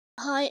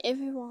Hi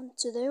everyone,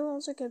 today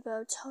we'll talk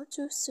about how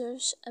to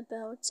search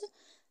about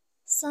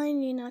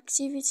sign-in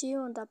activity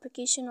on the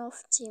application of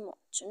Temu.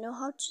 To know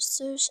how to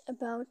search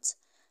about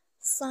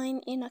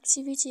sign-in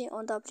activity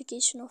on the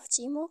application of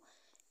Temu,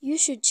 you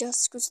should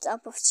just go to the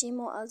app of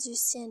Temu as you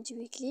see and you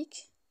will click.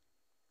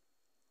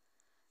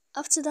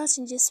 After that,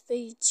 in this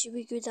page, you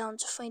will go down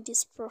to find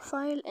this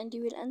profile and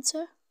you will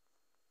enter.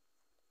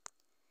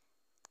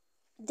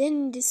 Then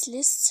in this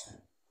list,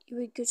 you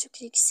will go to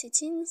click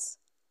settings.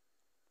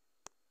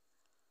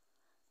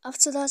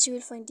 After that, you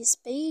will find this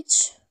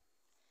page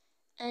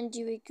and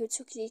you will go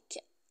to click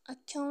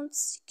account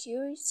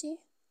security.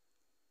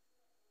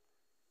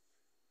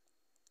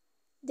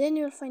 Then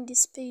you will find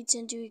this page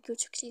and you will go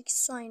to click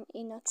sign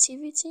in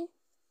activity,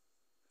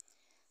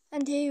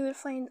 and here you will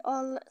find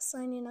all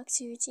sign in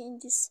activity in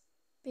this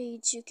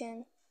page. You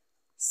can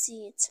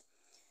see it.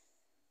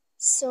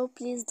 So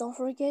please don't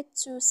forget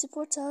to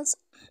support us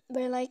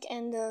by like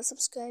and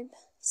subscribe.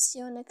 See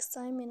you next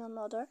time in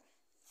another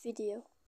video.